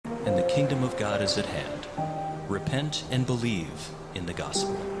kingdom of God is at hand. Repent and believe in the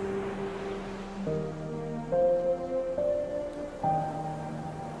gospel.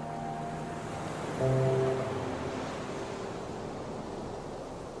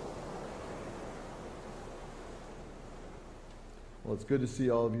 Well, it's good to see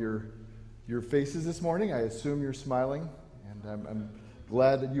all of your faces this morning. I assume you're smiling, and I'm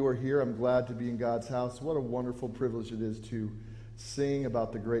glad that you are here. I'm glad to be in God's house. What a wonderful privilege it is to sing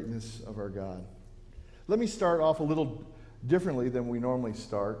about the greatness of our God. Let me start off a little differently than we normally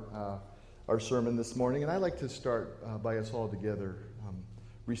start our sermon this morning, and I'd like to start by us all together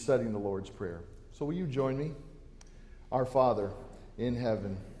reciting the Lord's Prayer. So will you join me? Our Father in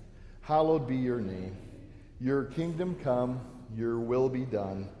heaven, hallowed be your name. Your kingdom come, your will be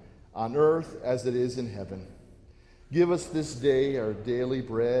done, on earth as it is in heaven. Give us this day our daily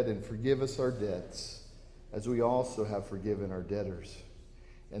bread, and forgive us our debts, as we also have forgiven our debtors.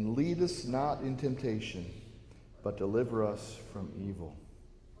 And lead us not in temptation, but deliver us from evil.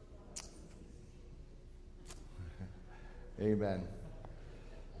 Amen.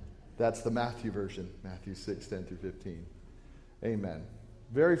 That's the Matthew version, Matthew 6:10 through 15. Amen.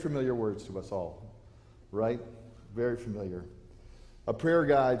 Very familiar words to us all, right? Very familiar. A prayer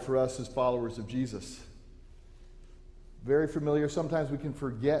guide for us as followers of Jesus. Very familiar. Sometimes we can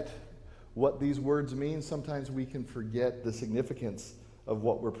forget what these words mean. Sometimes we can forget the significance of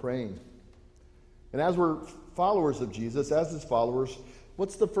what we're praying. And as we're followers of Jesus, as his followers,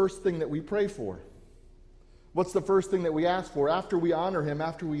 what's the first thing that we pray for? What's the first thing that we ask for? After we honor him,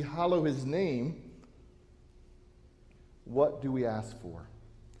 after we hallow his name, what do we ask for?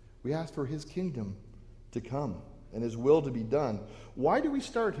 We ask for his kingdom to come and his will to be done. Why do we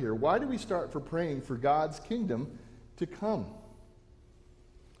start here? Why do we start for praying for God's kingdom to come?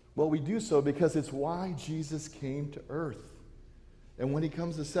 Well, we do so because it's why Jesus came to earth. And when he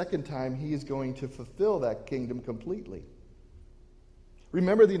comes the second time, he is going to fulfill that kingdom completely.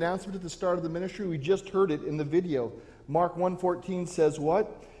 Remember the announcement at the start of the ministry? We just heard it in the video. Mark 1:14 says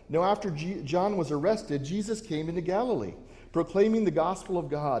what? Now after John was arrested, Jesus came into Galilee, proclaiming the gospel of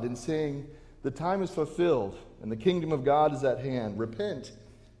God and saying, the time is fulfilled and the kingdom of God is at hand. Repent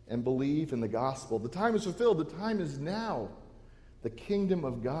and believe in the gospel. The time is fulfilled. The time is now. The kingdom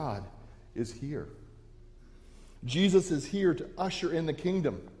of God is here. Jesus is here to usher in the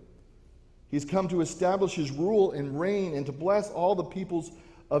kingdom. He's come to establish his rule and reign and to bless all the peoples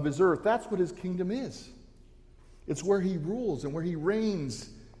of his earth. That's what his kingdom is. It's where he rules and where he reigns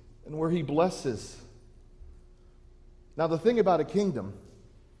and where he blesses. Now, the thing about a kingdom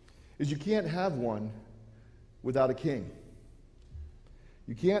is you can't have one without a king.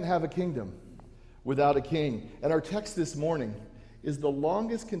 You can't have a kingdom without a king. And our text this morning is the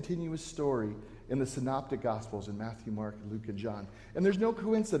longest continuous story in the Synoptic Gospels in Matthew, Mark, Luke, and John. And there's no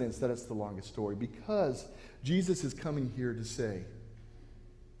coincidence that it's the longest story because Jesus is coming here to say,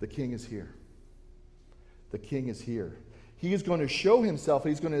 the king is here. The king is here. He is going to show himself,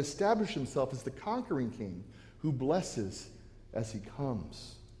 he's going to establish himself as the conquering king who blesses as he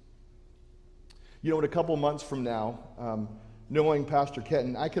comes. You know, in a couple months from now, knowing Pastor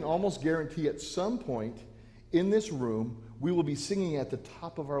Kenton, I can almost guarantee at some point in this room, we will be singing at the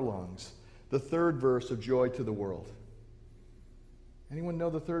top of our lungs the third verse of Joy to the World. Anyone know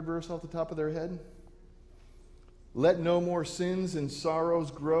the third verse off the top of their head? Let no more sins and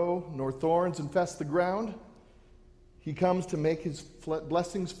sorrows grow, nor thorns infest the ground. He comes to make his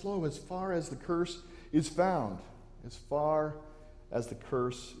blessings flow as far as the curse is found. As far as the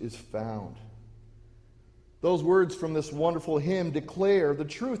curse is found. Those words from this wonderful hymn declare the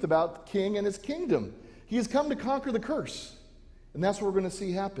truth about the king and his kingdom. He has come to conquer the curse. And that's what we're going to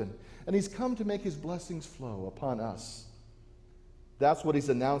see happen. And he's come to make his blessings flow upon us. That's what he's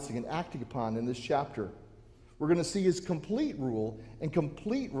announcing and acting upon in this chapter. We're going to see his complete rule and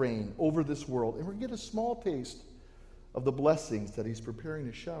complete reign over this world. And we're going to get a small taste of the blessings that he's preparing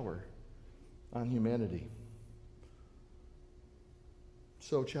to shower on humanity.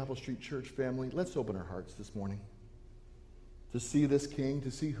 So, Chapel Street Church family, let's open our hearts this morning to see this king,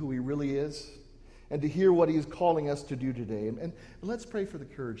 to see who he really is, and to hear what he is calling us to do today. And let's pray for the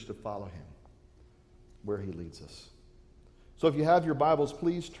courage to follow him where he leads us. So if you have your Bibles,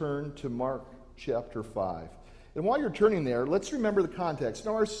 please turn to Mark chapter 5. And while you're turning there, let's remember the context.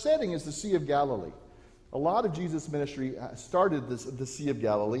 Now, our setting is the Sea of Galilee. A lot of Jesus' ministry started the Sea of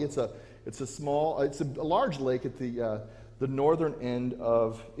Galilee. It's a large lake at the northern end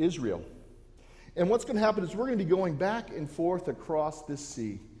of Israel. And what's going to happen is we're going to be going back and forth across this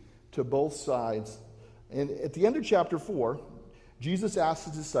sea to both sides. And at the end of chapter 4, Jesus asked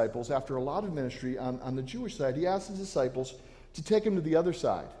his disciples, after a lot of ministry on the Jewish side, he asked his disciples to take him to the other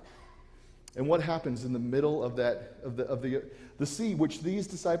side. And what happens in the middle of the sea, which these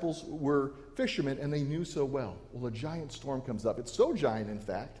disciples were fishermen and they knew so well? Well, a giant storm comes up. It's so giant, in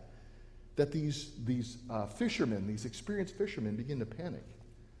fact, that these fishermen, these experienced fishermen, begin to panic.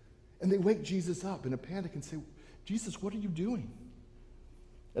 And they wake Jesus up in a panic and say, Jesus, what are you doing?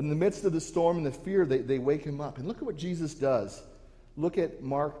 And in the midst of the storm and the fear, they wake him up. And look at what Jesus does. Look at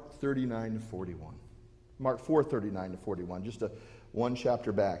Mark 39 to 41. Mark 4:39 to 41, just one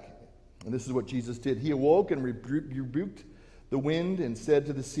chapter back. And this is what Jesus did. He awoke and rebuked the wind and said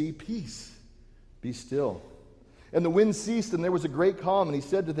to the sea, "Peace, be still." And the wind ceased, and there was a great calm. And he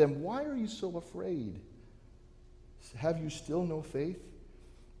said to them, "Why are you so afraid? Have you still no faith?"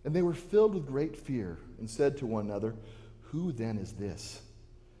 And they were filled with great fear and said to one another, "Who then is this,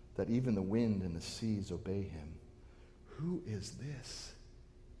 that even the wind and the seas obey him?" Who is this?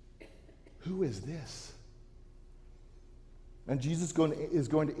 Who is this? And Jesus is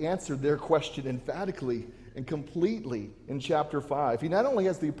going to answer their question emphatically and completely in chapter 5. He not only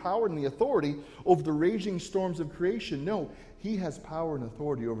has the power and the authority over the raging storms of creation, no, he has power and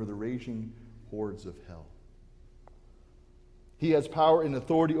authority over the raging hordes of hell. He has power and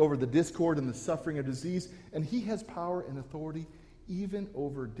authority over the discord and the suffering of disease, and he has power and authority even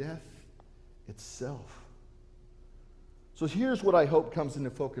over death itself. So here's what I hope comes into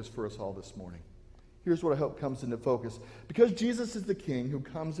focus for us all this morning. Here's what I hope comes into focus. Because Jesus is the King who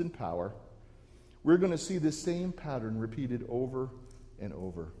comes in power, we're going to see this same pattern repeated over and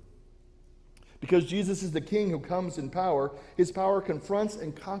over. Because Jesus is the King who comes in power, his power confronts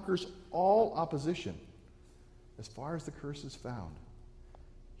and conquers all opposition. As far as the curse is found,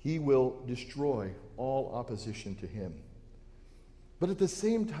 he will destroy all opposition to him. But at the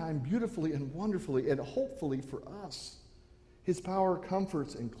same time, beautifully and wonderfully and hopefully for us, his power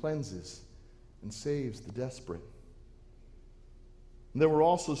comforts and cleanses and saves the desperate. And then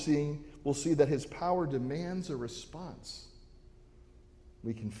we'll see that his power demands a response.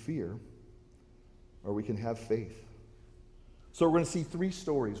 We can fear or we can have faith. So we're going to see three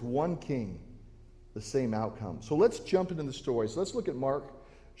stories, one king, the same outcome. So let's jump into the stories. Let's look at Mark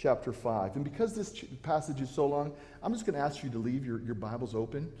chapter 5. And because this passage is so long, I'm just going to ask you to leave your Bibles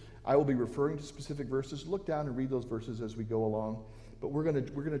open. I will be referring to specific verses. Look down and read those verses as we go along. But we're going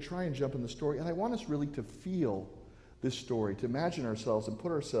to try and jump in the story. And I want us really to feel this story, to imagine ourselves and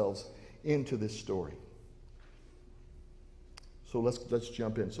put ourselves into this story. So let's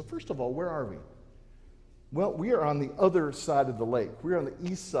jump in. So first of all, where are we? Well, we are on the other side of the lake. We're on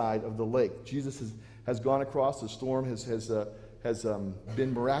the east side of the lake. Jesus has gone across. The storm has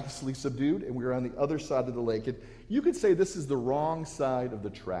been miraculously subdued, and we're on the other side of the lake. And you could say this is the wrong side of the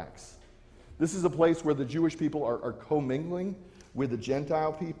tracks. This is a place where the Jewish people are commingling with the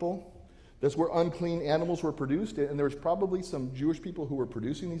Gentile people. That's where unclean animals were produced, and there was probably some Jewish people who were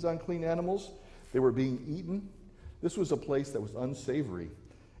producing these unclean animals. They were being eaten. This was a place that was unsavory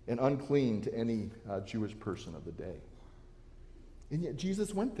and unclean to any Jewish person of the day. And yet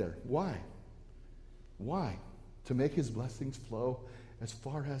Jesus went there. Why? Why? To make his blessings flow as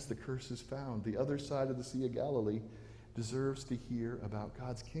far as the curse is found. The other side of the Sea of Galilee deserves to hear about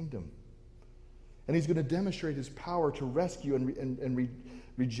God's kingdom. And he's going to demonstrate his power to rescue and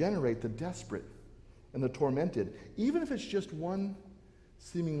regenerate the desperate and the tormented, even if it's just one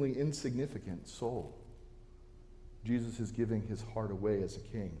seemingly insignificant soul. Jesus is giving his heart away as a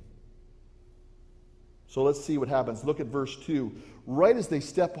king. So let's see what happens. Look at verse 2. Right as they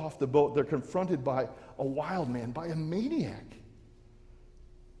step off the boat, they're confronted by a wild man, by a maniac.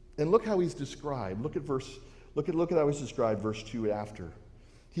 And look how he's described. Look at how he's described, verse 2 after.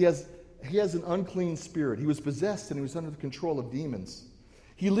 He has an unclean spirit. He was possessed and he was under the control of demons.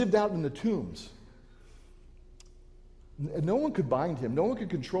 He lived out in the tombs. No one could bind him. No one could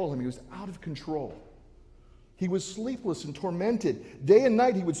control him. He was out of control. He was sleepless and tormented. Day and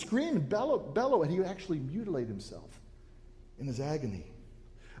night he would scream and bellow, and he would actually mutilate himself in his agony.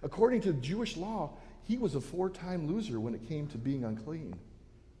 According to Jewish law, he was a 4-time loser when it came to being unclean.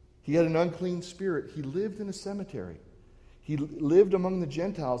 He had an unclean spirit. He lived in a cemetery. He lived among the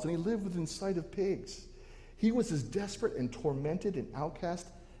Gentiles, and he lived within sight of pigs. He was as desperate and tormented and outcast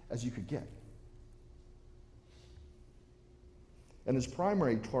as you could get. And his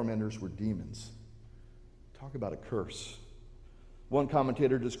primary tormentors were demons. Talk about a curse. One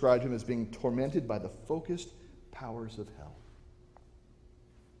commentator described him as being tormented by the focused powers of hell.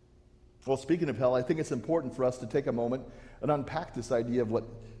 Well, speaking of hell, I think it's important for us to take a moment and unpack this idea of what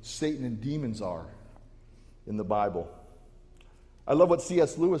Satan and demons are in the Bible. I love what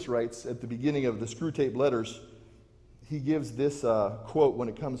C.S. Lewis writes at the beginning of the Screwtape Letters. He gives this quote when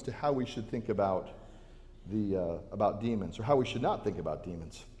it comes to how we should think about demons, or how we should not think about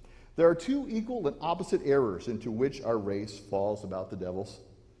demons. There are two equal and opposite errors into which our race falls about the devils.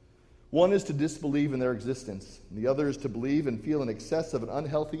 One is to disbelieve in their existence, and the other is to believe and feel an excessive and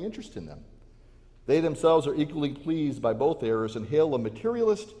unhealthy interest in them. They themselves are equally pleased by both errors and hail a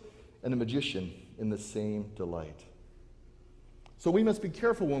materialist and a magician in the same delight. So we must be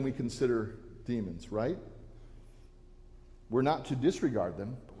careful when we consider demons, right? We're not to disregard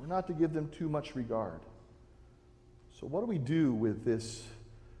them, but we're not to give them too much regard. So what do we do with this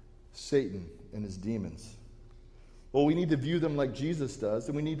Satan and his demons? Well, we need to view them like Jesus does,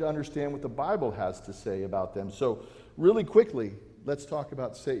 and we need to understand what the Bible has to say about them. So really quickly, let's talk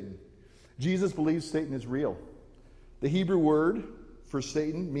about Satan. Jesus believes Satan is real. The Hebrew word for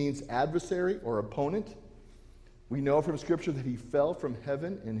Satan means adversary or opponent. We know from Scripture that he fell from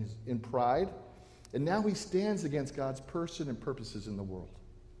heaven in pride, and now he stands against God's person and purposes in the world.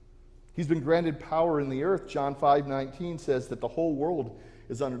 He's been granted power in the earth. John 5:19 says that the whole world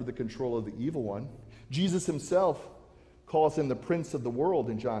is under the control of the evil one. Jesus himself calls him the prince of the world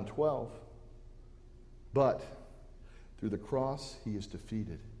in John 12. But through the cross, he is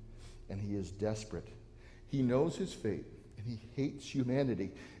defeated, and he is desperate. He knows his fate, and he hates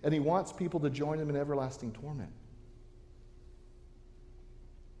humanity, and he wants people to join him in everlasting torment.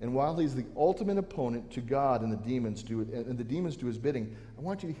 And while he's the ultimate opponent to God and the demons do his bidding, I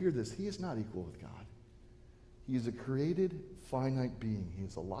want you to hear this. He is not equal with God. He is a created, finite being. He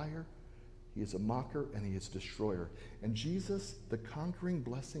is a liar, he is a mocker, and he is a destroyer. And Jesus, the conquering,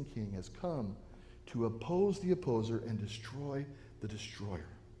 blessing King, has come to oppose the opposer and destroy the destroyer.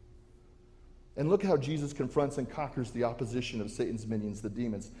 And look how Jesus confronts and conquers the opposition of Satan's minions, the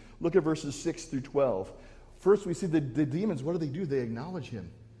demons. Look at verses 6 through 12. First, we see the demons, what do? They acknowledge him.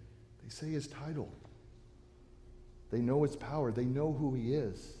 They say his title. They know his power. They know who he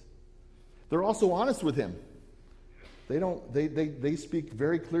is. They're also honest with him. They speak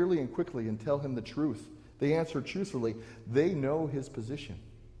very clearly and quickly and tell him the truth. They answer truthfully. They know his position.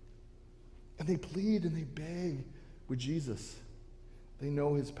 And they plead and they beg with Jesus. They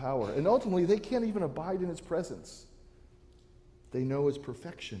know his power. And ultimately, they can't even abide in his presence. They know his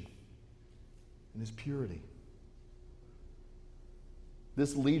perfection and his purity.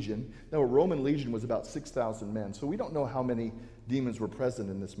 This legion, now a Roman legion was about 6,000 men, so we don't know how many demons were present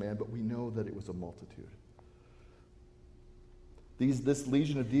in this man, but we know that it was a multitude. This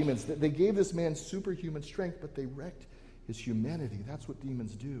legion of demons, they gave this man superhuman strength, but they wrecked his humanity. That's what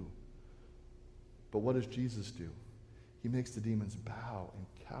demons do. But what does Jesus do? He makes the demons bow and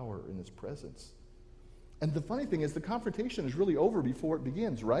cower in his presence. And the funny thing is, the confrontation is really over before it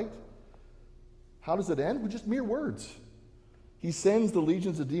begins, right? How does it end? With just mere words. He sends the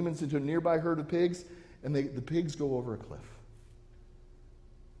legions of demons into a nearby herd of pigs, and the pigs go over a cliff.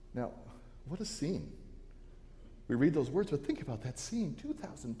 Now, what a scene. We read those words, but think about that scene.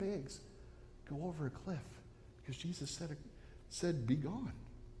 2,000 pigs go over a cliff because Jesus said, be gone.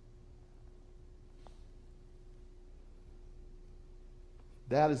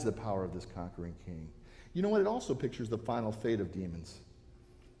 That is the power of this conquering king. You know what? It also pictures the final fate of demons.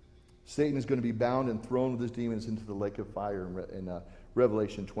 Satan is going to be bound and thrown with his demons into the lake of fire in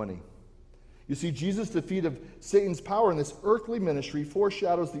Revelation 20. You see, Jesus' defeat of Satan's power in this earthly ministry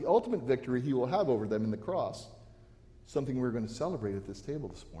foreshadows the ultimate victory he will have over them in the cross, something we're going to celebrate at this table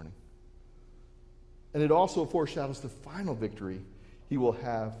this morning. And it also foreshadows the final victory he will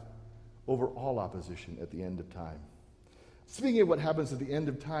have over all opposition at the end of time. Speaking of what happens at the end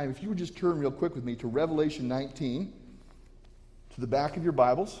of time, if you would just turn real quick with me to Revelation 19, to the back of your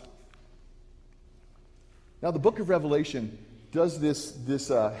Bibles. Now, the book of Revelation does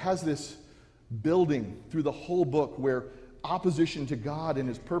has this building through the whole book where opposition to God and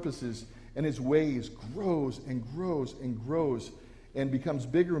his purposes and his ways grows and grows and grows and becomes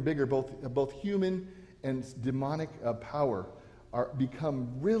bigger and bigger. Both human and demonic power become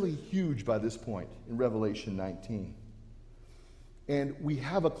really huge by this point in Revelation 19. And we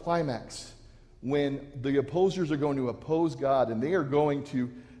have a climax when the opposers are going to oppose God, and they are going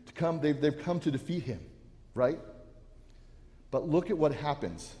to come, they've come to defeat him, right? But look at what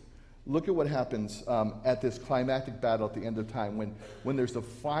happens. Look at what happens at this climactic battle at the end of time when there's the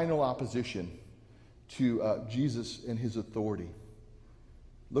final opposition to Jesus and his authority.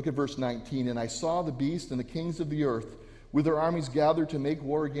 Look at verse 19. And I saw the beast and the kings of the earth with their armies gathered to make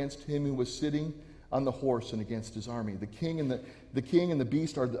war against him who was sitting on the horse and against his army. The king and the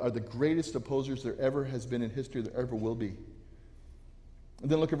beast are the greatest opposers there ever has been in history, there ever will be. And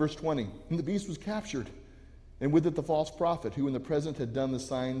then look at verse 20. And the beast was captured, and with it the false prophet, who in the present had done the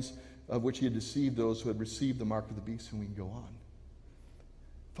signs of which he had deceived those who had received the mark of the beast, and we can go on.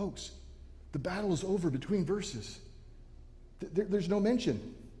 Folks, the battle is over between verses. There's no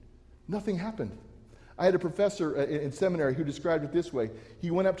mention. Nothing happened. I had a professor in seminary who described it this way. He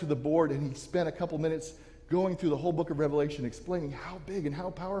went up to the board and he spent a couple minutes going through the whole book of Revelation, explaining how big and how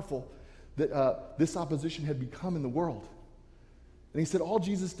powerful that this opposition had become in the world. And he said, all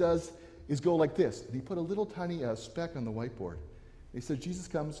Jesus does is go like this. And he put a little tiny speck on the whiteboard. And he said, Jesus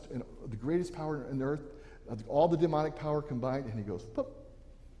comes, and the greatest power on earth, all the demonic power combined, and he goes, poof.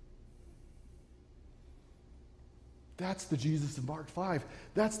 That's the Jesus of Mark 5.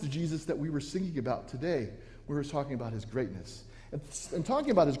 That's the Jesus that we were singing about today. We were talking about his greatness. And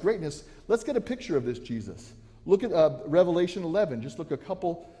talking about his greatness, let's get a picture of this Jesus. Look at Revelation 11. Just look a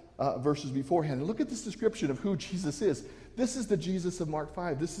couple verses beforehand. And look at this description of who Jesus is. This is the Jesus of Mark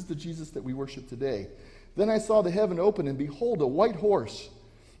 5. This is the Jesus that we worship today. Then I saw the heaven open, and behold, a white horse.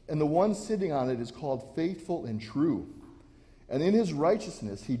 And the one sitting on it is called Faithful and True. And in his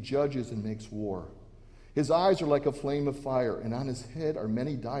righteousness he judges and makes war. His eyes are like a flame of fire, and on his head are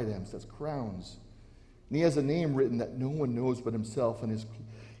many diadems, that's crowns. And he has a name written that no one knows but himself, and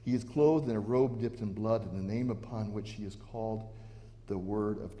he is clothed in a robe dipped in blood, and the name upon which he is called the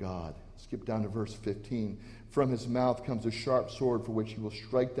Word of God. Skip down to verse 15. From his mouth comes a sharp sword for which he will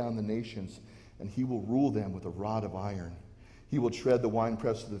strike down the nations, and he will rule them with a rod of iron. He will tread the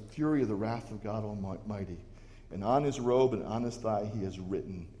winepress of the fury of the wrath of God Almighty. And on his robe and on his thigh he has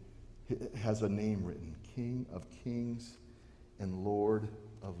a name written, King of Kings and Lord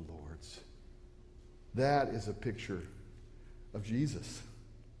of Lords. That is a picture of Jesus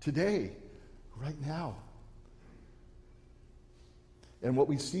today, right now. And what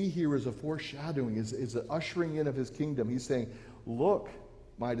we see here is a foreshadowing, is an ushering in of his kingdom. He's saying, look,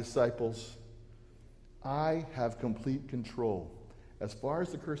 my disciples, I have complete control. As far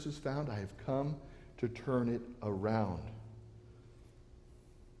as the curse is found, I have come to turn it around.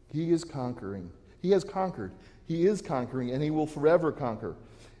 He is conquering. He has conquered. He is conquering, and he will forever conquer.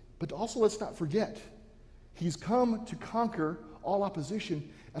 But also, let's not forget, he's come to conquer all opposition.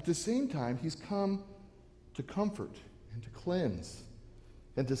 At the same time, he's come to comfort and to cleanse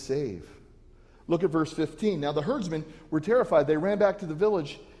and to save. Look at verse 15. Now the herdsmen were terrified. They ran back to the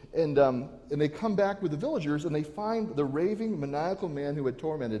village, and they come back with the villagers, and they find the raving, maniacal man who had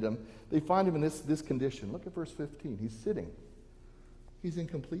tormented them. They find him in this condition. Look at verse 15. He's sitting. He's in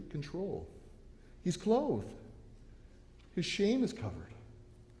complete control. He's clothed. His shame is covered.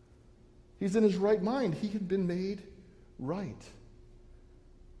 He's in his right mind. He had been made right.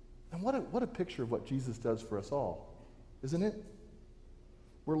 And what a picture of what Jesus does for us all, isn't it?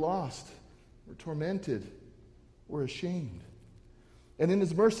 We're lost. We're tormented. We're ashamed. And in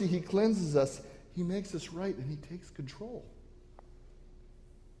his mercy, he cleanses us. He makes us right, and he takes control.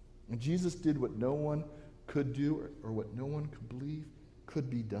 And Jesus did what no one could do or what no one could believe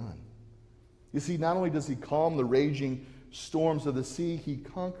could be done. You see, not only does he calm the raging storms of the sea, he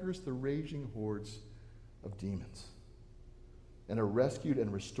conquers the raging hordes of demons and a rescued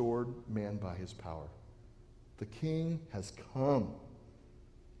and restored man by his power. The King has come.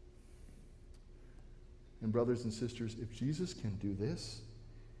 And brothers and sisters, if Jesus can do this,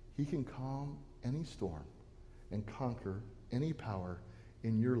 he can calm any storm and conquer any power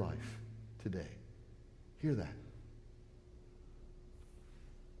in your life today. Hear that.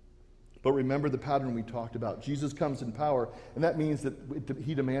 But remember the pattern we talked about. Jesus comes in power, and that means that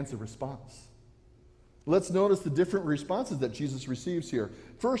he demands a response. Let's notice the different responses that Jesus receives here.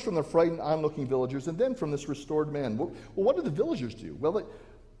 First from the frightened, onlooking villagers, and then from this restored man. Well, what did the villagers do? Well,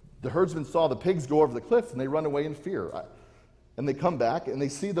 the herdsmen saw the pigs go over the cliff, and they run away in fear. And they come back, and they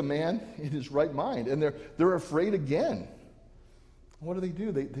see the man in his right mind, and they're afraid again. What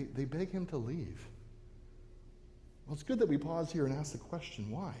do? They beg him to leave. Well, it's good that we pause here and ask the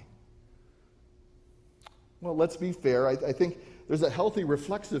question, why? Well, let's be fair. I think there's a healthy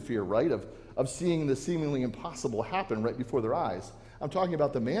reflexive fear, right, of seeing the seemingly impossible happen right before their eyes. I'm talking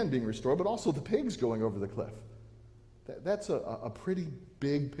about the man being restored, but also the pigs going over the cliff. That's a pretty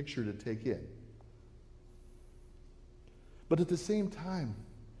big picture to take in. But at the same time,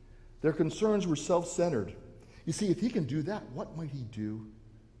 their concerns were self-centered. You see, if he can do that, what might he do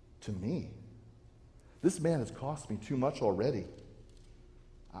to me? This man has cost me too much already.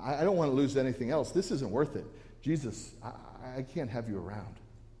 I don't want to lose anything else. This isn't worth it. Jesus, I can't have you around.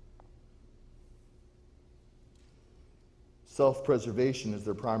 Self-preservation is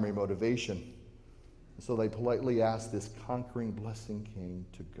their primary motivation. So they politely ask this conquering, blessing king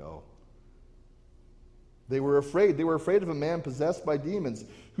to go. They were afraid. They were afraid of a man possessed by demons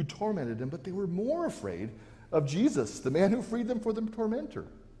who tormented him, but they were more afraid of Jesus, the man who freed them from the tormentor.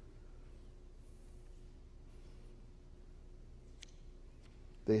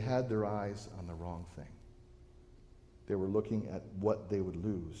 They had their eyes on the wrong thing. They were looking at what they would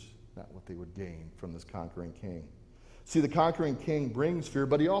lose, not what they would gain from this conquering king. See, the conquering king brings fear,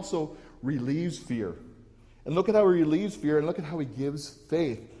 but he also relieves fear. And look at how he relieves fear, and look at how he gives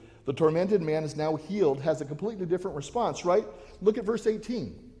faith. The tormented man is now healed, has a completely different response, right? Look at verse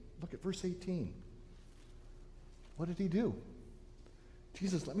 18. Look at verse 18. What did he do?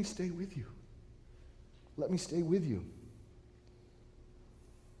 Jesus, let me stay with you. Let me stay with you.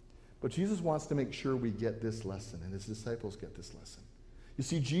 But Jesus wants to make sure we get this lesson, and his disciples get this lesson. You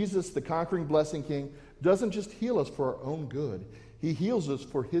see, Jesus, the conquering blessing king, doesn't just heal us for our own good. He heals us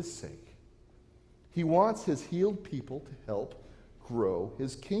for his sake. He wants his healed people to help grow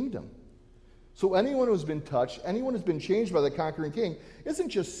his kingdom. So anyone who's been touched, anyone who's been changed by the conquering king, isn't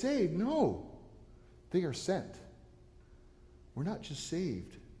just saved. No, they are sent. We're not just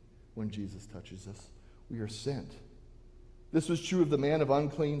saved when Jesus touches us. We are sent. This was true of the man with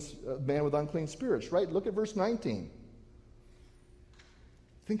unclean spirits, right? Look at verse 19.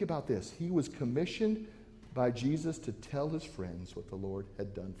 Think about this. He was commissioned by Jesus to tell his friends what the Lord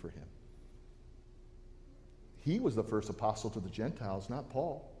had done for him. He was the first apostle to the Gentiles, not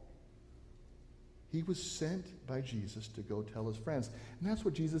Paul. He was sent by Jesus to go tell his friends. And that's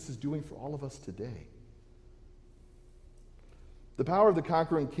what Jesus is doing for all of us today. The power of the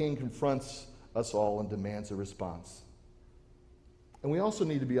conquering king confronts us all and demands a response. And we also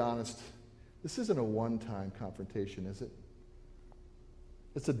need to be honest. This isn't a one-time confrontation, is it?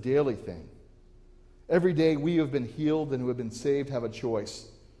 It's a daily thing. Every day we who have been healed and who have been saved have a choice.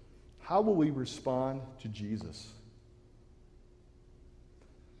 How will we respond to Jesus?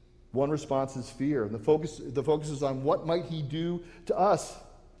 One response is fear. And the focus is on what might he do to us.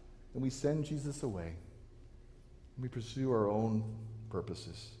 And we send Jesus away. And we pursue our own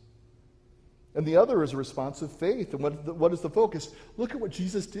purposes. And the other is a response of faith. And what is the focus? Look at what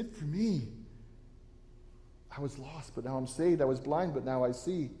Jesus did for me. I was lost, but now I'm saved. I was blind, but now I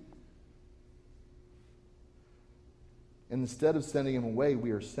see. And instead of sending him away,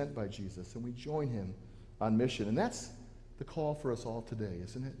 we are sent by Jesus, and we join him on mission. And that's the call for us all today,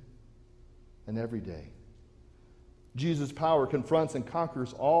 isn't it? And every day. Jesus' power confronts and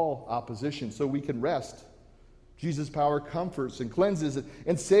conquers all opposition so we can rest. Jesus' power comforts and cleanses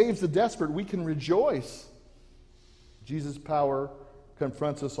and saves the desperate. We can rejoice. Jesus' power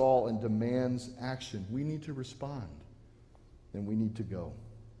confronts us all and demands action. We need to respond, and we need to go.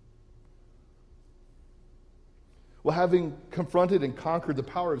 Well, having confronted and conquered the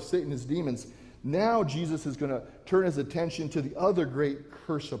power of Satan and his demons, now Jesus is going to turn his attention to the other great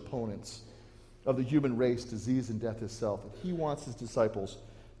curse opponents of the human race, disease and death itself. And he wants his disciples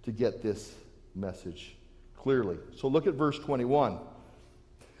to get this message clearly. So look at verse 21.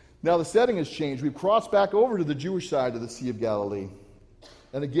 Now the setting has changed. We've crossed back over to the Jewish side of the Sea of Galilee.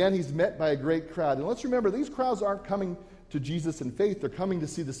 And again, he's met by a great crowd. And let's remember, these crowds aren't coming to Jesus in faith. They're coming to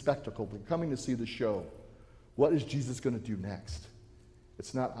see the spectacle. They're coming to see the show. What is Jesus going to do next?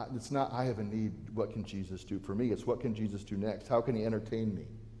 It's not, I have a need, what can Jesus do for me? It's what can Jesus do next? How can he entertain me?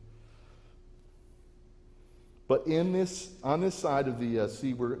 But on this side of the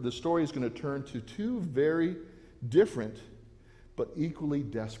sea, the story is going to turn to two very different but equally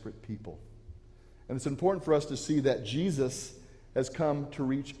desperate people. And it's important for us to see that Jesus has come to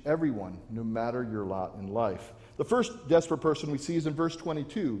reach everyone, no matter your lot in life. The first desperate person we see is in verse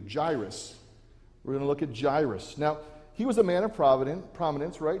 22, Jairus. We're going to look at Jairus. Now, he was a man of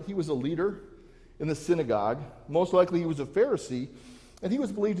prominence, right? He was a leader in the synagogue. Most likely he was a Pharisee, and he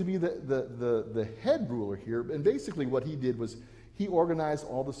was believed to be the head ruler here. And basically what he did was he organized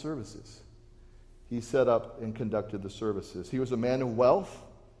all the services. He set up and conducted the services. He was a man of wealth,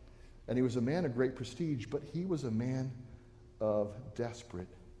 and he was a man of great prestige, but he was a man of desperate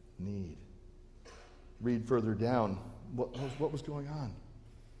need. Read further down. What was going on?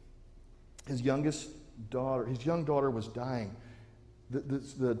 His young daughter was dying.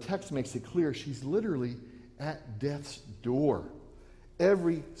 The text makes it clear she's literally at death's door.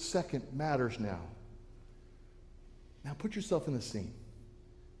 Every second matters now. Now put yourself in the scene.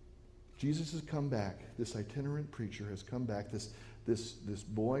 Jesus has come back. This itinerant preacher has come back. This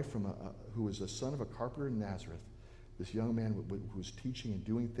boy who was a son of a carpenter in Nazareth. This young man who was teaching and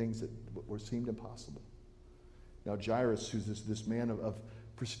doing things that seemed impossible. Now Jairus, who's this man of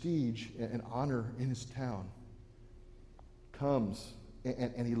prestige and honor in his town, comes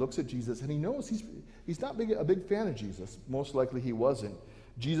and he looks at Jesus, and he knows he's not a big fan of Jesus. Most likely he wasn't.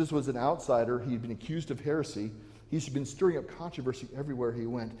 Jesus was an outsider. He'd been accused of heresy. He's been stirring up controversy everywhere he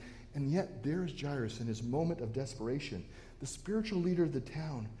went. And yet there's Jairus in his moment of desperation, the spiritual leader of the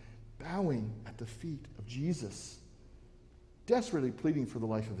town, bowing at the feet of Jesus, desperately pleading for the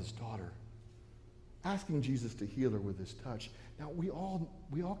life of his daughter. asking Jesus to heal her with his touch. Now, we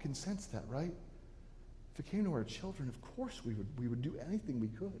all can sense that, right? If it came to our children, of course we would do anything we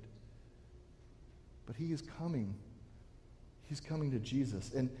could. But he is coming. He's coming to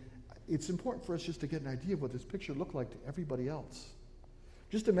Jesus. And it's important for us just to get an idea of what this picture looked like to everybody else.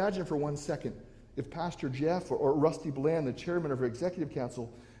 Just imagine for 1 second if Pastor Jeff or Rusty Bland, the chairman of our executive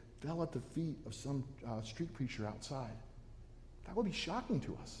council, fell at the feet of some street preacher outside. That would be shocking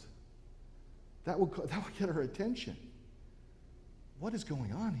to us. That would get our attention. What is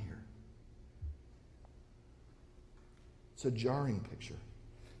going on here? It's a jarring picture.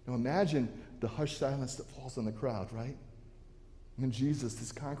 Now imagine the hushed silence that falls on the crowd, right? And Jesus,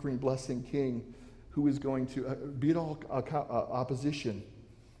 this conquering, blessing king, who is going to beat all opposition,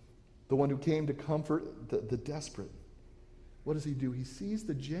 the one who came to comfort the desperate. What does he do? He sees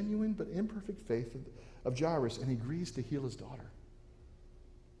the genuine but imperfect faith of Jairus, and he agrees to heal his daughter.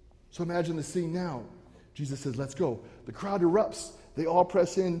 So imagine the scene now. Jesus says, let's go. The crowd erupts. They all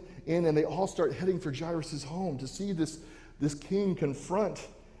press in, and they all start heading for Jairus' home to see this king confront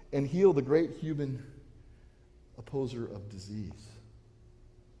and heal the great human opposer of disease.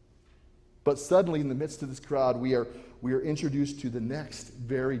 But suddenly, in the midst of this crowd, we are introduced to the next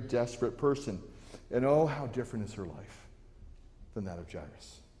very desperate person. And oh, how different is her life than that of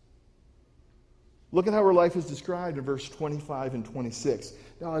Jairus. Look at how her life is described in verse 25 and 26.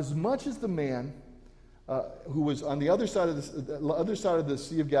 Now, as much as the man who was on the other side of the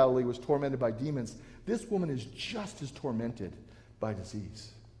Sea of Galilee was tormented by demons, this woman is just as tormented by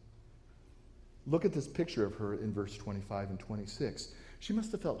disease. Look at this picture of her in verse 25 and 26. She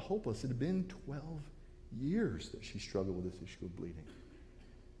must have felt hopeless. It had been 12 years that she struggled with this issue of bleeding.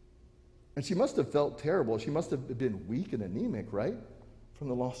 And she must have felt terrible. She must have been weak and anemic, right? From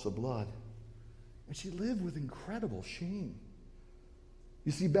the loss of blood. And she lived with incredible shame.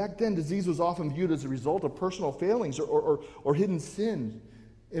 You see, back then, disease was often viewed as a result of personal failings or hidden sin.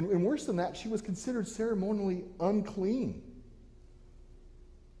 And worse than that, she was considered ceremonially unclean.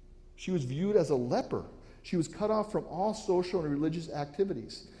 She was viewed as a leper. She was cut off from all social and religious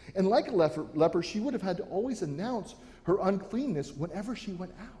activities. And like a leper, she would have had to always announce her uncleanness whenever she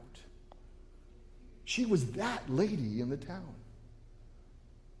went out. She was that lady in the town.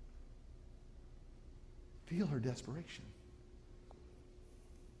 Feel her desperation.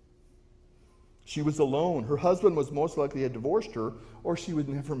 She was alone. Her husband was most likely had divorced her, or she was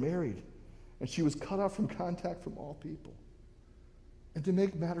never married. And she was cut off from contact from all people. And to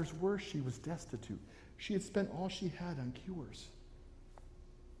make matters worse, she was destitute. She had spent all she had on cures.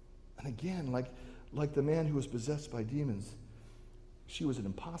 And again, like the man who was possessed by demons, she was an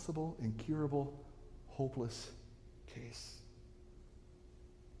impossible, incurable, hopeless case.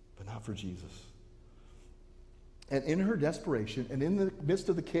 But not for Jesus. And in her desperation, and in the midst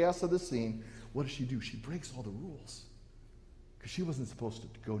of the chaos of the scene, what does she do? She breaks all the rules. Because she wasn't supposed to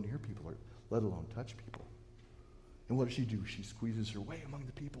go near people, or let alone touch people. And what does she do? She squeezes her way among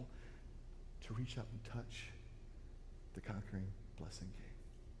the people to reach out and touch the conquering, blessing king.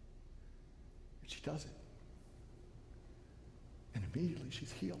 And she does it. And immediately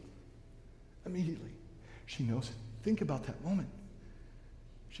she's healed. Immediately. She knows it. Think about that moment.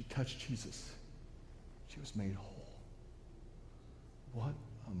 She touched Jesus. She was made whole. What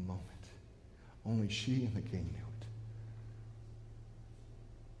a moment. Only she and the king knew it.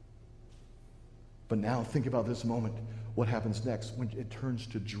 But now think about this moment. What happens next? When it turns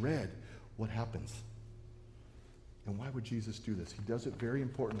to dread, what happens? And why would Jesus do this? He does it very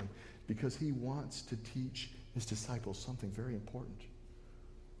importantly because he wants to teach his disciples something very important.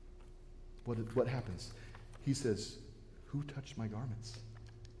 What happens? He says, "Who touched my garments?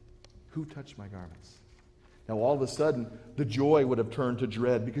 Who touched my garments?" Now, all of a sudden, the joy would have turned to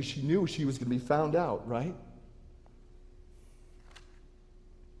dread because she knew she was going to be found out, right?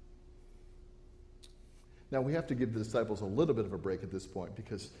 Now, we have to give the disciples a little bit of a break at this point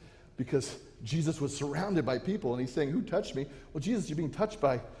because Jesus was surrounded by people, and he's saying, "Who touched me?" Well, Jesus, you're being touched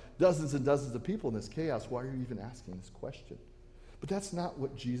by dozens and dozens of people in this chaos. Why are you even asking this question? But that's not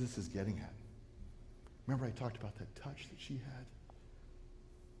what Jesus is getting at. Remember I talked about that touch that she had?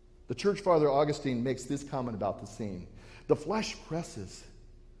 The church father Augustine makes this comment about the scene. The flesh presses,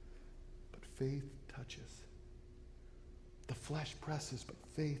 but faith touches. The flesh presses, but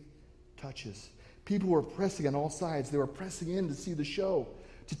faith touches. People were pressing on all sides. They were pressing in to see the show,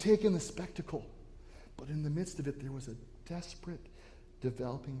 to take in the spectacle. But in the midst of it, there was a desperate,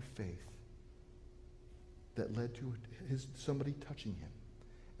 developing faith that led to somebody touching him.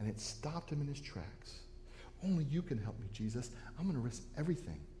 And it stopped him in his tracks. Only you can help me, Jesus. I'm going to risk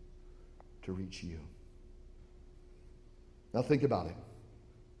everything to reach you. Now think about it.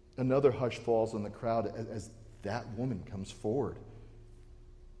 Another hush falls on the crowd as that woman comes forward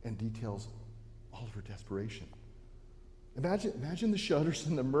and details all of her desperation. Imagine the shudders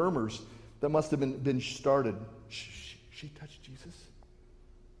and the murmurs that must have been started. She touched Jesus?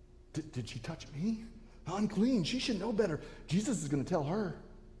 Did she touch me? Unclean. She should know better. Jesus is going to tell her.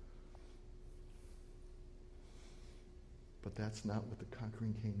 But that's not what the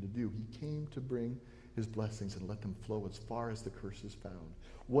conquering came to do. He came to bring his blessings and let them flow as far as the curse is found.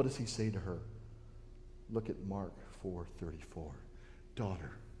 What does he say to her? Look at Mark 4:34.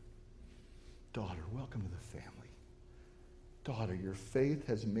 Daughter, welcome to the family. Daughter, your faith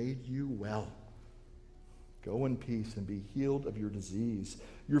has made you well. Go in peace and be healed of your disease.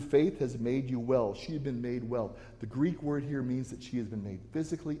 Your faith has made you well. She had been made well. The Greek word here means that she has been made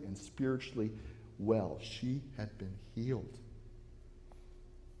physically and spiritually well. She had been healed.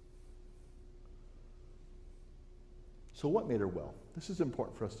 So what made her well? This is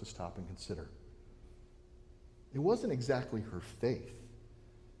important for us to stop and consider. It wasn't exactly her faith.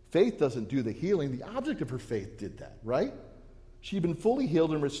 Faith doesn't do the healing. The object of her faith did that, right? She'd been fully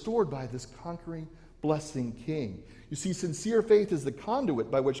healed and restored by this conquering, blessing king. You see, sincere faith is the conduit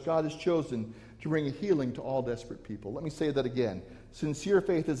by which God has chosen to bring a healing to all desperate people. Let me say that again. Sincere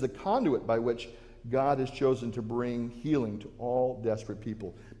faith is the conduit by which God has chosen to bring healing to all desperate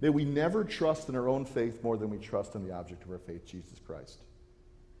people. May we never trust in our own faith more than we trust in the object of our faith, Jesus Christ.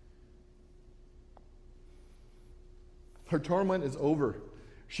 Her torment is over.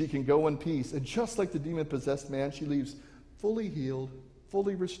 She can go in peace. And just like the demon-possessed man, she leaves fully healed,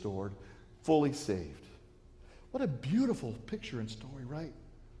 fully restored, fully saved. What a beautiful picture and story, right?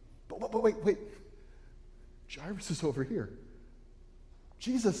 But wait. Jairus is over here.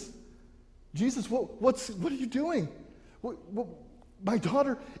 Jesus, what are you doing? My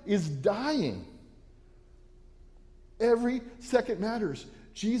daughter is dying. Every second matters.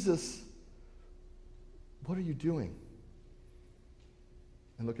 Jesus, what are you doing?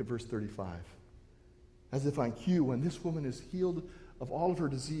 And look at verse 35. As if on cue, when this woman is healed of all of her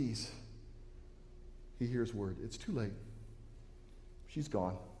disease, he hears word. It's too late. She's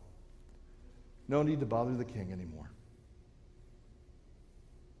gone. No need to bother the king anymore.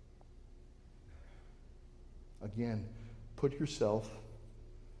 Again, put yourself,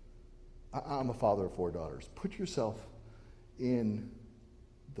 I'm a father of 4 daughters. Put yourself in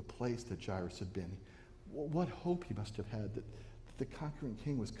the place that Jairus had been. What hope he must have had that the conquering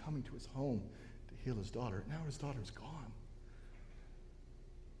king was coming to his home to heal his daughter. Now his daughter's gone.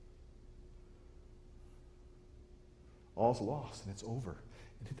 All's lost and it's over.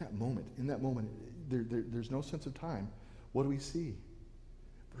 And in that moment, there's no sense of time. What do we see?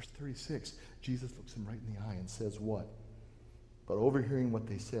 Verse 36, Jesus looks him right in the eye and says what? But overhearing what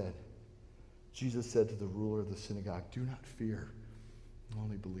they said, Jesus said to the ruler of the synagogue, do not fear,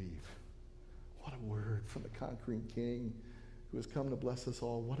 only believe. What a word from the conquering king who has come to bless us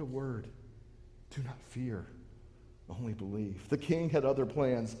all. What a word. Do not fear, only believe. The king had other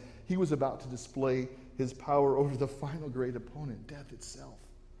plans. He was about to display his power over the final great opponent, death itself.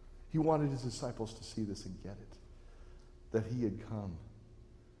 He wanted his disciples to see this and get it, that he had come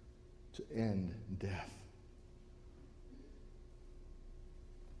to end death.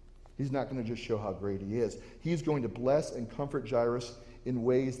 He's not going to just show how great he is. He's going to bless and comfort Jairus in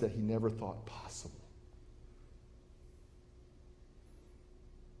ways that he never thought possible.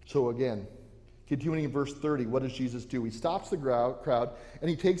 So again, continuing in verse 30, what does Jesus do? He stops the crowd and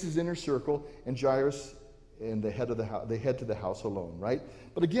he takes his inner circle, and Jairus and they head to the house alone, right?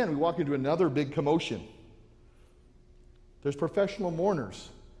 But again, we walk into another big commotion. There's professional mourners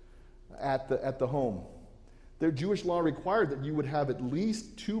at the home. Their Jewish law required that you would have at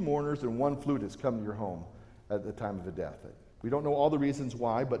least 2 mourners and 1 flutist come to your home at the time of a death. We don't know all the reasons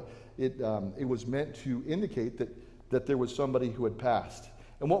why, but it was meant to indicate that there was somebody who had passed.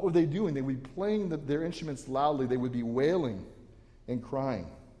 And what were they doing? They would be playing their instruments loudly. They would be wailing and crying.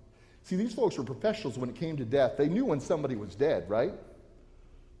 See, these folks were professionals when it came to death. They knew when somebody was dead, right?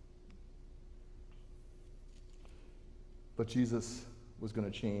 But Jesus was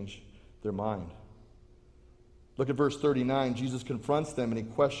going to change their mind. Look at verse 39. Jesus confronts them and he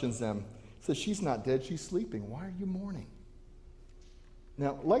questions them. He says, she's not dead, she's sleeping. Why are you mourning?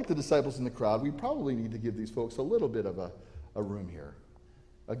 Now, like the disciples in the crowd, we probably need to give these folks a little bit of a room here.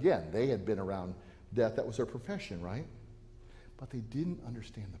 Again, they had been around death. That was their profession, right? But they didn't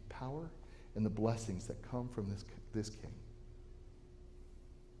understand the power and the blessings that come from this king.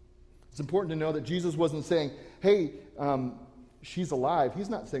 It's important to know that Jesus wasn't saying, hey, she's alive. He's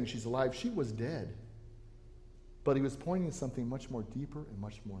not saying she's alive. She was dead. But he was pointing to something much more deeper and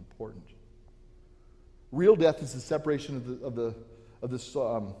much more important. Real death is the separation of the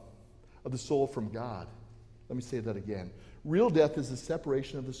soul from God. Let me say that again. Real death is the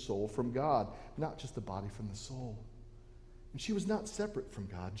separation of the soul from God, not just the body from the soul. And she was not separate from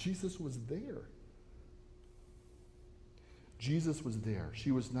God. Jesus was there. Jesus was there.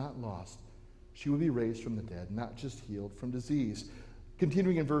 She was not lost. She would be raised from the dead, not just healed from disease.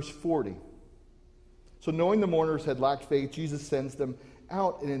 Continuing in verse 40. So knowing the mourners had lacked faith, Jesus sends them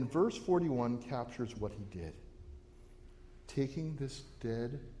out, and in verse 41 captures what he did. Taking this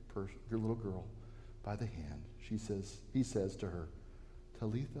dead little girl by the hand, he says to her,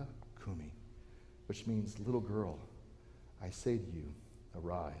 Talitha Kumi, which means, little girl, I say to you,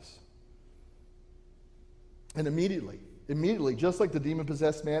 arise. And immediately, just like the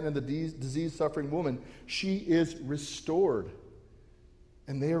demon-possessed man and the disease-suffering woman, she is restored.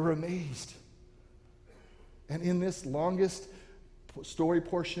 And they are amazed. And in this longest story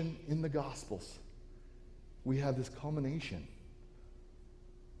portion in the Gospels, we have this culmination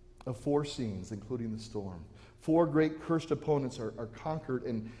of 4 scenes, including the storm. 4 great cursed opponents are conquered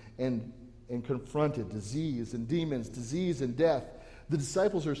and confronted. Disease and demons, disease and death. The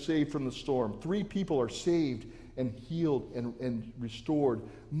disciples are saved from the storm. 3 people are saved and healed and restored.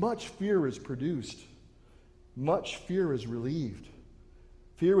 Much fear is produced. Much fear is relieved.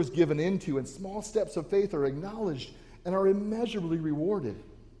 Fear was given into, and small steps of faith are acknowledged and are immeasurably rewarded.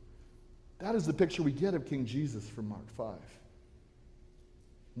 That is the picture we get of King Jesus from Mark 5.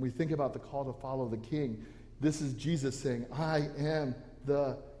 When we think about the call to follow the King, this is Jesus saying, I am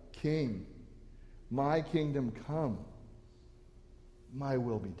the King. My kingdom come. My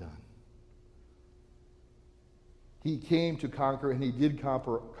will be done. He came to conquer, and he did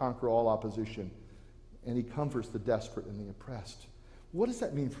conquer all opposition. And he comforts the desperate and the oppressed. What does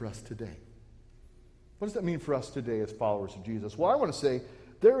that mean for us today? What does that mean for us today as followers of Jesus? Well, I want to say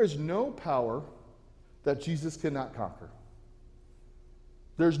there is no power that Jesus cannot conquer.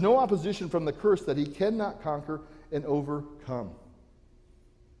 There's no opposition from the curse that he cannot conquer and overcome.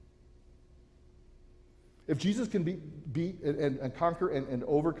 If Jesus can beat and conquer and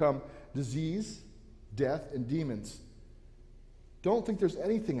overcome disease, death, and demons, don't think there's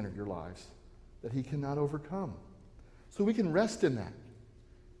anything in your lives that he cannot overcome. So we can rest in that.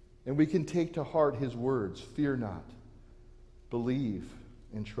 And we can take to heart his words, fear not, believe,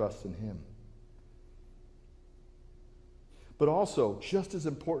 and trust in him. But also, just as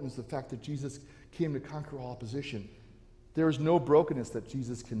important as the fact that Jesus came to conquer all opposition, there is no brokenness that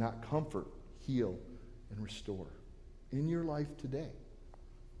Jesus cannot comfort, heal, and restore in your life today.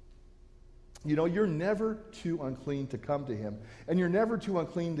 You know, you're never too unclean to come to him, and you're never too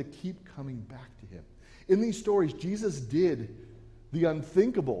unclean to keep coming back to him. In these stories, Jesus did the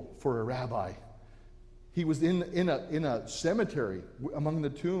unthinkable for a rabbi. He was in a cemetery among the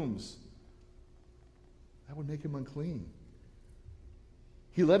tombs. That would make him unclean.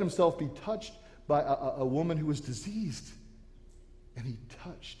 He let himself be touched by a woman who was diseased, and he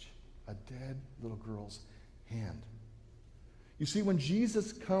touched a dead little girl's hand. You see, when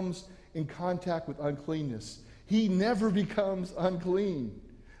Jesus comes in contact with uncleanness, he never becomes unclean.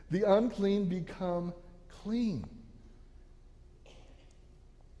 The unclean become clean.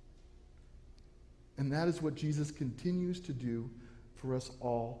 And that is what Jesus continues to do for us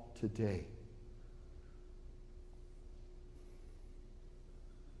all today.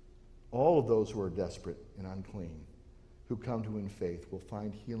 All of those who are desperate and unclean, who come to him in faith, will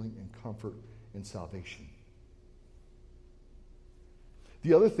find healing and comfort and salvation.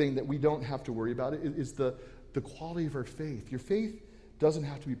 The other thing that we don't have to worry about is the quality of our faith. Your faith doesn't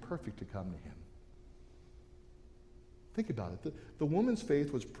have to be perfect to come to him. Think about it. The woman's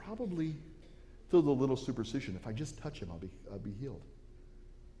faith was probably filled with a little superstition. If I just touch him, I'll be healed.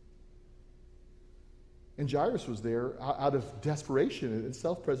 And Jairus was there out of desperation and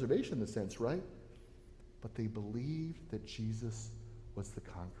self-preservation in a sense, right? But they believed that Jesus was the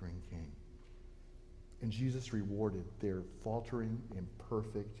conquering king. And Jesus rewarded their faltering,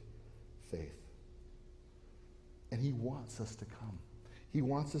 imperfect faith. And he wants us to come. He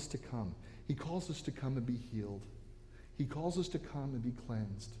wants us to come. He calls us to come and be healed. He calls us to come and be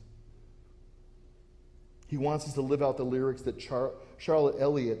cleansed. He wants us to live out the lyrics that Charlotte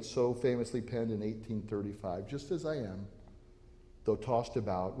Elliott so famously penned in 1835. Just as I am, though tossed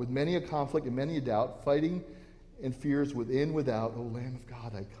about, with many a conflict and many a doubt, fighting and fears within, without, O Lamb of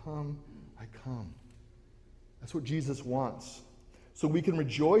God, I come, I come. That's what Jesus wants. So we can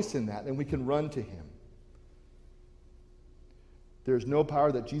rejoice in that and we can run to him. There's no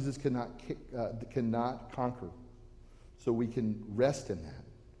power that Jesus cannot conquer. So we can rest in that.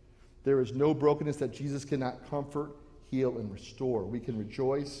 There is no brokenness that Jesus cannot comfort, heal, and restore. We can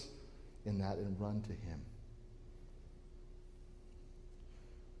rejoice in that and run to him.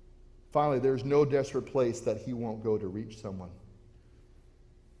 Finally, there's no desperate place that he won't go to reach someone.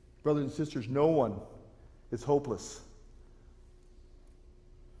 Brothers and sisters, no one is hopeless.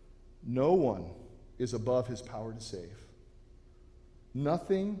 No one is above his power to save.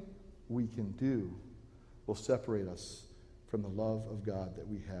 Nothing we can do will separate us from the love of God that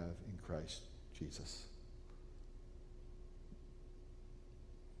we have in Christ Jesus.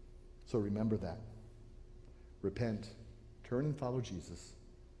 So remember that. Repent, turn and follow Jesus,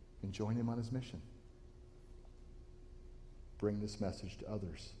 and join him on his mission. Bring this message to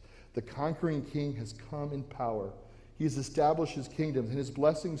others. The conquering king has come in power. He has established his kingdom, and his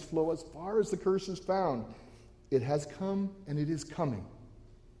blessings flow as far as the curse is found. It has come, and it is coming.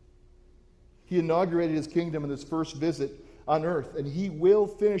 He inaugurated his kingdom in his first visit on earth, and he will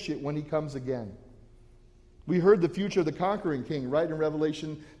finish it when he comes again. We heard the future of the conquering king, right, in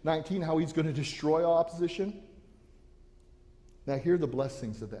Revelation 19, how he's going to destroy all opposition. Now hear the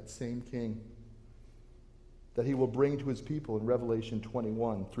blessings of that same king that he will bring to his people in Revelation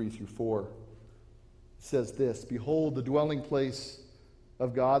 21, 3 through 4. It says this, "Behold, the dwelling place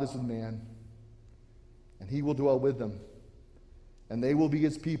of God is with man, and he will dwell with them, and they will be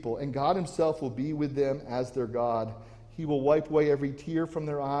his people, and God himself will be with them as their God. He will wipe away every tear from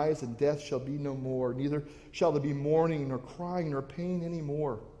their eyes, and death shall be no more. Neither shall there be mourning, nor crying, nor pain any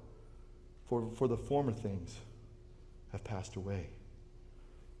more, for the former things have passed away."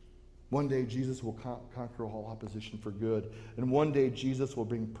 One day Jesus will conquer all opposition for good, and one day Jesus will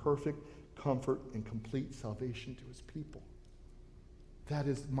bring perfect comfort and complete salvation to his people. That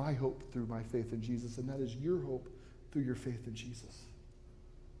is my hope through my faith in Jesus, and that is your hope through your faith in Jesus.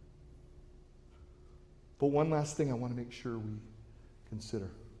 But one last thing I want to make sure we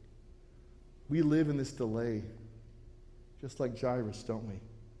consider. We live in this delay, just like Jairus, don't we?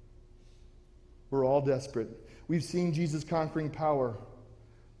 We're all desperate. We've seen Jesus' conquering power,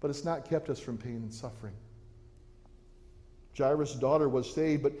 but it's not kept us from pain and suffering. Jairus' daughter was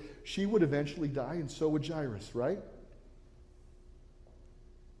saved, but she would eventually die, and so would Jairus, right?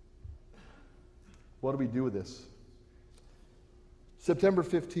 What do we do with this? September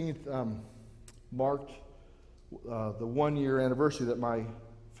 15th marked the one-year anniversary that my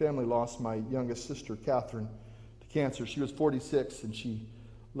family lost my youngest sister, Catherine, to cancer. She was 46, and she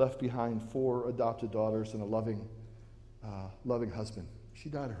left behind 4 adopted daughters and a loving husband. She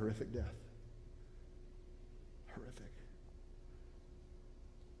died a horrific death. Horrific.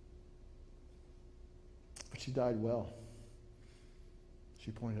 But she died well.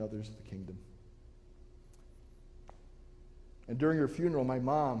 She pointed others to the kingdom. And during her funeral, my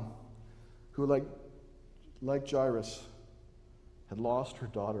mom, who like Jairus, had lost her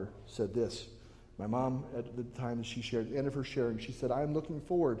daughter, said this. My mom, at the time that she shared, at the end of her sharing, she said, "I am looking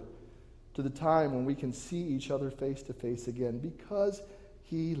forward to the time when we can see each other face to face again, because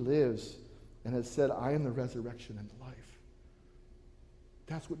he lives and has said, I am the resurrection and the life."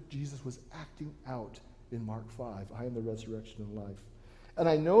 That's what Jesus was acting out in Mark 5. I am the resurrection and life. And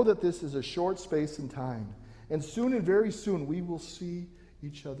I know that this is a short space in time, and soon and very soon we will see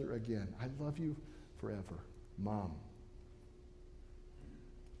each other again. I love you forever, Mom.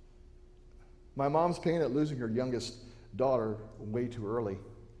 My mom's pain at losing her youngest daughter way too early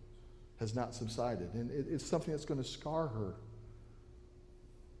has not subsided, and it's something that's going to scar her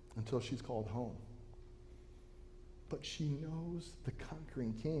until she's called home. But she knows the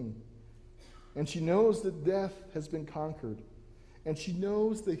conquering king, and she knows that death has been conquered, and she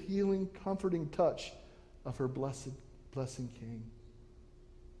knows the healing, comforting touch of her blessing king.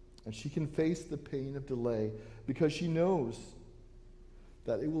 And she can face the pain of delay because she knows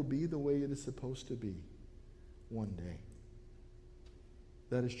that it will be the way it is supposed to be one day.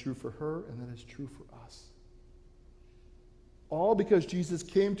 That is true for her, and that is true for us. All because Jesus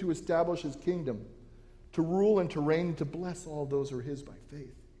came to establish his kingdom, to rule and to reign, and to bless all those who are his by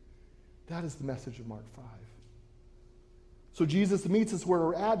faith. That is the message of Mark 5. So Jesus meets us where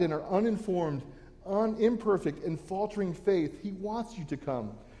we're at in our uninformed, imperfect, and faltering faith. He wants you to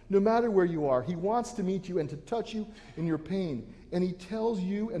come, no matter where you are. He wants to meet you and to touch you in your pain. And he tells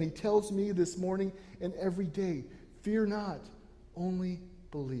you, and he tells me this morning and every day, fear not, only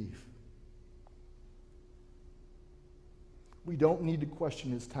believe. We don't need to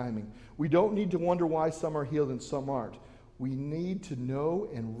question his timing. We don't need to wonder why some are healed and some aren't. We need to know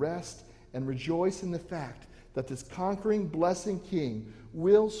and rest and rejoice in the fact that this conquering, blessing king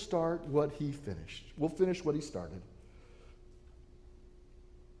will start what he finished. Will finish what he started.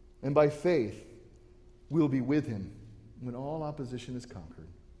 And by faith, we'll be with him when all opposition is conquered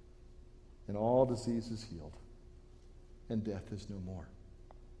and all disease is healed and death is no more.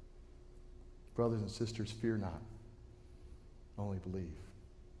 Brothers and sisters, fear not. Only believe.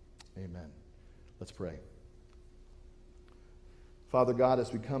 Amen. Let's pray. Father God,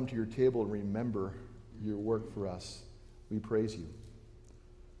 as we come to your table and remember your work for us, we praise you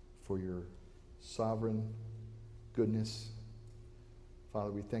for your sovereign goodness.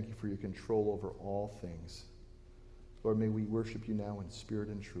 Father, we thank you for your control over all things. Lord, may we worship you now in spirit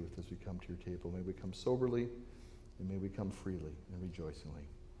and truth as we come to your table. May we come soberly, and may we come freely and rejoicingly.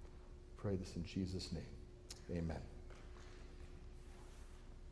 Pray this in Jesus' name. Amen.